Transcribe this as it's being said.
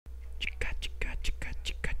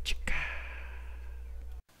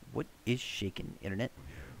What is shaking, Internet?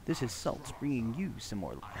 This is Salts bringing you some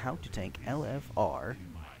more How to Tank LFR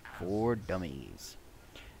for Dummies.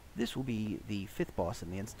 This will be the 5th boss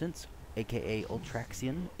in the instance, aka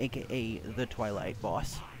Ultraxion, aka the Twilight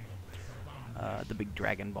boss. The big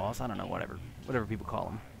dragon boss, I don't know, whatever people call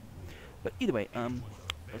him. But either way,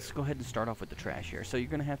 let's go ahead and start off with the trash here. So you're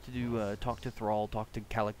going to have to do talk to Thrall, talk to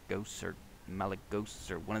Calicos or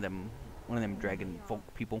Malagos or one of them dragon folk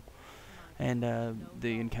people, and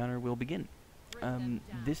the encounter will begin.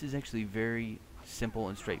 This is actually very simple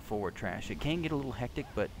and straightforward trash. It can get a little hectic,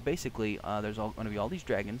 but basically there's going to be all these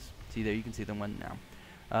dragons. See there, you can see them one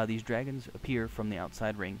now. These dragons appear from the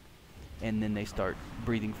outside ring, and then they start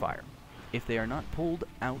breathing fire. If they are not pulled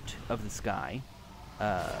out of the sky,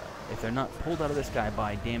 by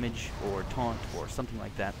damage or taunt or something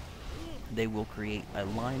like that, they will create a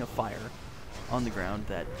line of fire on the ground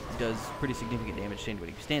that does pretty significant damage to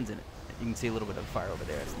anybody who stands in it. You can see a little bit of fire over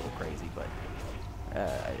there. It's a little crazy, but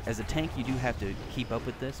as a tank, you do have to keep up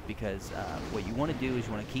with this because what you want to do is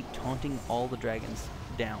you want to keep taunting all the dragons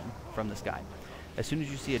down from the sky. As soon as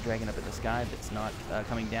you see a dragon up in the sky that's not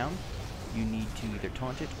coming down, you need to either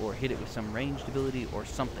taunt it or hit it with some ranged ability or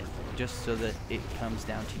something, just so that it comes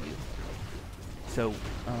down to you. So,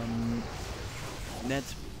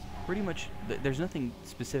 that's pretty much, there's nothing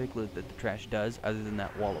specifically that the trash does other than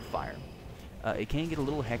that wall of fire. It can get a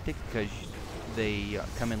little hectic because they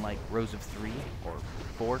come in like rows of 3 or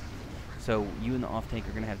 4, so you and the off tank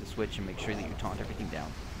are going to have to switch and make sure that you taunt everything down.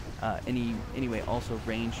 Anyway, also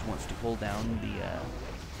ranged wants to pull down the,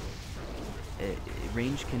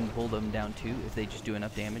 range can pull them down too if they just do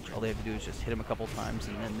enough damage. All they have to do is just hit them a couple times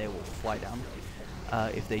and then they will fly down.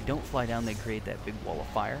 If they don't fly down, they create that big wall of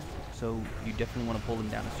fire, so you definitely want to pull them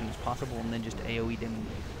down as soon as possible and then just AoE them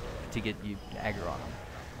to get you aggro on them.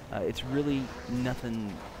 It's really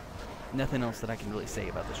nothing else that I can really say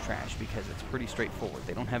about this trash because it's pretty straightforward.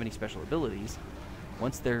 They don't have any special abilities.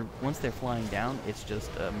 Once they're flying down, it's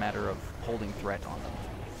just a matter of holding threat on them.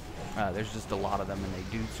 There's just a lot of them, and they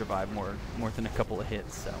do survive more than a couple of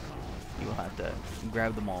hits, so you will have to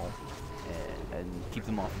grab them all and keep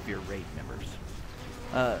them off of your raid members.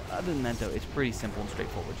 Other than that, though, it's pretty simple and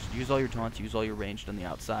straightforward. Just use all your taunts, use all your ranged on the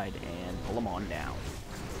outside, and pull them on down.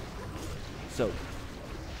 So,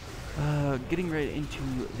 getting right into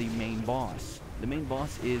the main boss. The main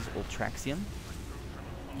boss is Ultraxion,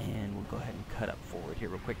 and we'll go ahead and cut up forward here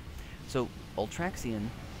real quick. So, Ultraxion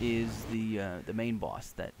is the main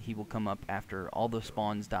boss that he will come up after all the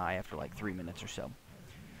spawns die after like 3 minutes or so.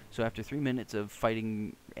 So after 3 minutes of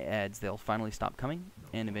fighting ads, they'll finally stop coming,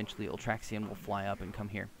 and eventually Ultraxion will fly up and come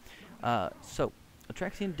here. So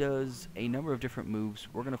Ultraxion does a number of different moves.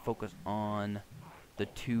 We're going to focus on the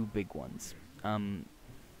 2 big ones.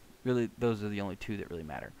 Really, those are the only 2 that really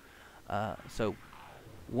matter. So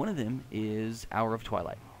one of them is Hour of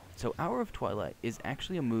Twilight. So Hour of Twilight is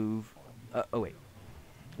actually a move.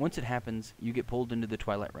 Once it happens, you get pulled into the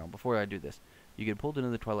Twilight Realm. Before I do this, you get pulled into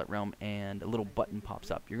the Twilight Realm, and a little button pops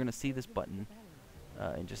up. You're going to see this button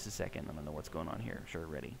in just a second. I don't know what's going on here. Sure,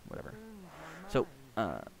 ready, whatever. So,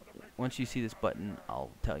 once you see this button, I'll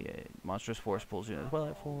tell you. Monstrous Force pulls you into the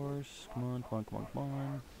Twilight Force. Come on, come on, come on, come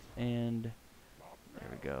on. And there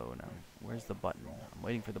we go. Now, where's the button? I'm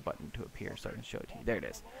waiting for the button to appear so I can show it to you. There it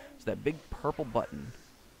is. So that big purple button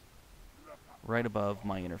right above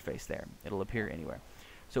my interface there. It'll appear anywhere.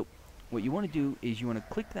 So what you want to do is you want to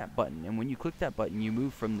click that button, and when you click that button, you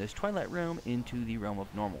move from this Twilight Realm into the Realm of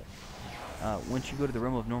Normal. Once you go to the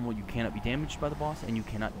Realm of Normal, you cannot be damaged by the boss, and you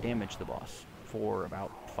cannot damage the boss for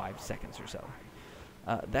about 5 seconds or so.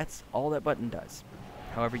 That's all that button does.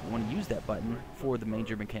 However, you want to use that button for the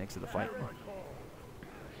major mechanics of the fight.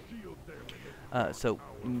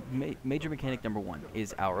 Major mechanic number 1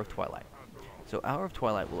 is Hour of Twilight. So Hour of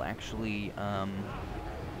Twilight will actually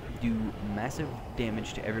do massive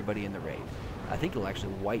damage to everybody in the raid. I think it'll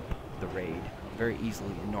actually wipe the raid very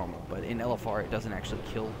easily in normal, but in LFR it doesn't actually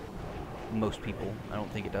kill most people. I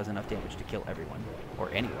don't think it does enough damage to kill everyone,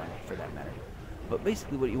 or anyone for that matter. But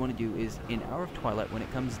basically what you want to do is, in Hour of Twilight, when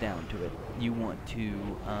it comes down to it, you want to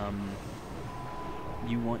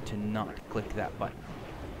not click that button.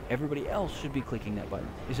 Everybody else should be clicking that button.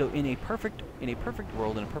 So in a perfect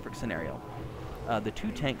world, in a perfect scenario, the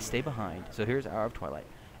 2 tanks stay behind. So here's Hour of Twilight.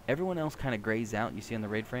 Everyone else kind of grays out. You see on the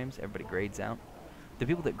raid frames, everybody grades out. The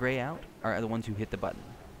people that gray out are the ones who hit the button.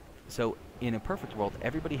 So in a perfect world,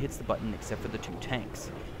 everybody hits the button except for the 2 tanks.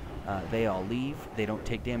 They all leave. They don't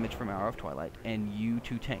take damage from Hour of Twilight, and you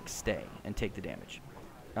 2 tanks stay and take the damage.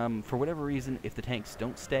 For whatever reason, if the tanks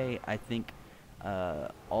don't stay, I think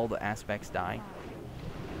all the aspects die.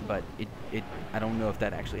 But I don't know if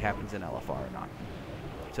that actually happens in LFR or not.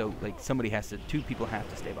 So like somebody has to, 2 people have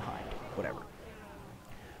to stay behind, whatever.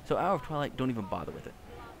 So Hour of Twilight, don't even bother with it.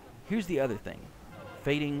 Here's the other thing,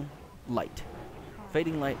 Fading Light.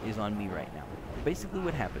 Fading Light is on me right now. Basically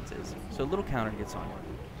what happens is, so a little counter gets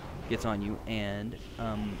on you, and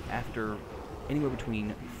after anywhere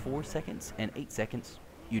between 4 seconds and 8 seconds,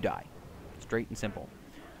 you die. Straight and simple.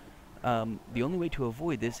 The only way to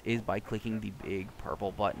avoid this is by clicking the big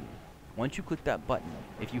purple button. Once you click that button,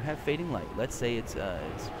 if you have Fading Light, let's say it's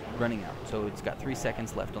running out, so it's got 3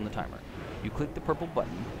 seconds left on the timer. You click the purple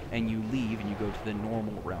button, and you leave, and you go to the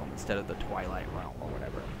normal realm instead of the Twilight realm or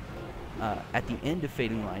whatever. At the end of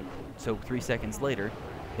Fading Light, so 3 seconds later,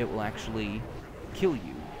 it will actually kill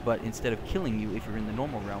you. But instead of killing you, if you're in the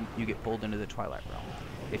normal realm, you get pulled into the Twilight realm.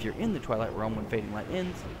 If you're in the Twilight realm when Fading Light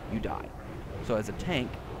ends, you die. So as a tank,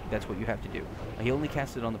 that's what you have to do. He only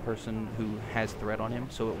casts it on the person who has threat on him,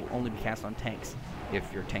 so it will only be cast on tanks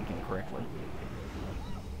if you're tanking correctly.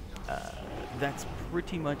 That's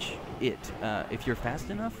pretty much it. If you're fast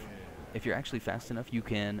enough, if you're actually fast enough, you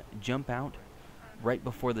can jump out right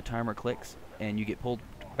before the timer clicks, and you get pulled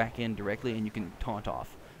back in directly, and you can taunt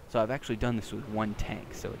off. So I've actually done this with 1 tank,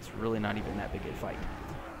 so it's really not even that big a fight.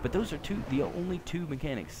 But those are the only 2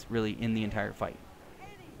 mechanics, really, in the entire fight.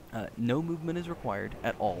 No movement is required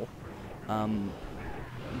at all.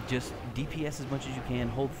 Just DPS as much as you can,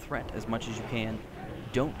 hold threat as much as you can.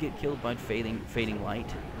 Don't get killed by fading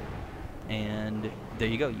light. And there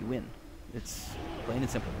you go, you win. It's plain and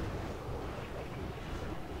simple.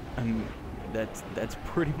 That's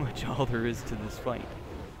pretty much all there is to this fight.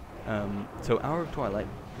 So Hour of Twilight,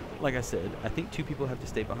 like I said, I think 2 people have to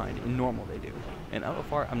stay behind. In normal they do. In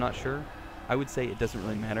LFR, I'm not sure. I would say it doesn't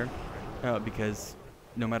really matter, because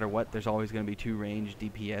no matter what, there's always going to be 2 range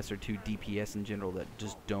DPS or 2 DPS in general that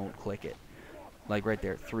just don't click it. Like right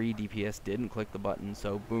there, 3 DPS didn't click the button,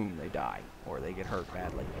 so boom, they die. Or they get hurt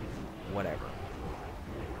badly. Whatever.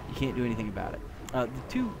 You can't do anything about it. The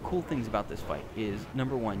 2 cool things about this fight is,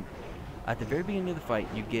 number 1, at the very beginning of the fight,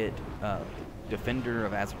 you get Defender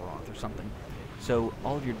of Azeroth or something. So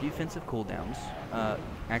all of your defensive cooldowns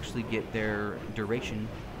actually get their duration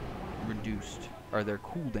reduced, or their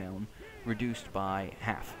cooldown reduced by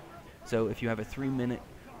half. So if you have a 3-minute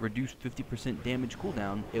reduced 50% damage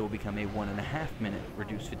cooldown, it will become a 1.5-minute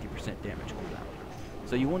reduced 50% damage cooldown.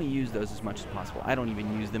 So you want to use those as much as possible. I don't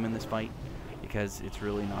even use them in this fight because it's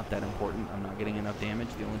really not that important. I'm not getting enough damage.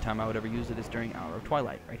 The only time I would ever use it is during Hour of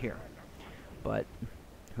Twilight, right here. But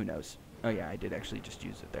who knows? Oh yeah, I did actually just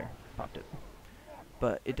use it there. Popped it.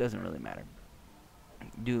 But it doesn't really matter.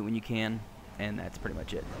 Do it when you can, and that's pretty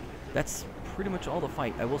much it. That's pretty much all the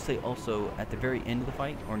fight. I will say also, at the very end of the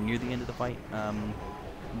fight, or near the end of the fight,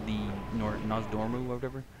 the Nozdormu or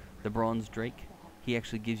whatever, the Bronze Drake, he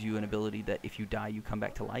actually gives you an ability that if you die, you come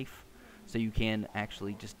back to life. So you can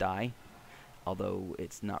actually just die, although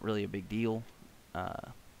it's not really a big deal.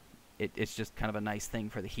 It's just kind of a nice thing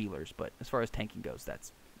for the healers, but as far as tanking goes,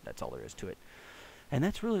 that's all there is to it. And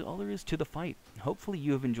that's really all there is to the fight. Hopefully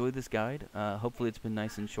you have enjoyed this guide. Hopefully it's been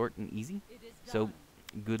nice and short and easy. So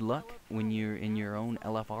good luck when you're in your own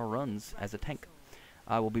LFR runs as a tank.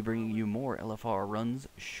 I will be bringing you more LFR runs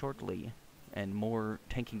shortly, and more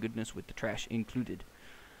tanking goodness with the trash included.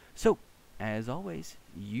 So, as always,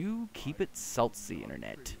 you keep it salty,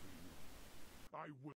 Internet.